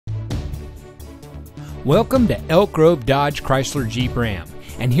Welcome to Elk Grove Dodge Chrysler Jeep Ram,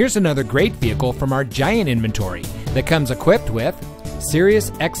 and here's another great vehicle from our giant inventory that comes equipped with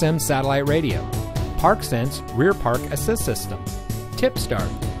Sirius XM satellite radio, ParkSense rear park assist system, tip start,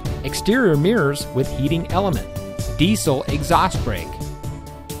 exterior mirrors with heating element, diesel exhaust brake.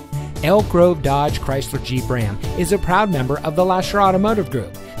 Elk Grove Dodge Chrysler Jeep Ram is a proud member of the Lasher Automotive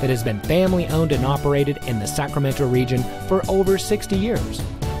Group that has been family owned and operated in the Sacramento region for over 60 years.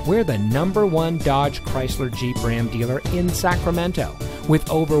 We're the #1 Dodge Chrysler Jeep Ram dealer in Sacramento with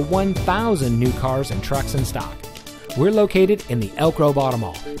over 1,000 new cars and trucks in stock. We're located in the Elk Grove Auto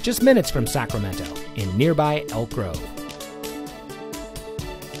Mall, just minutes from Sacramento in nearby Elk Grove.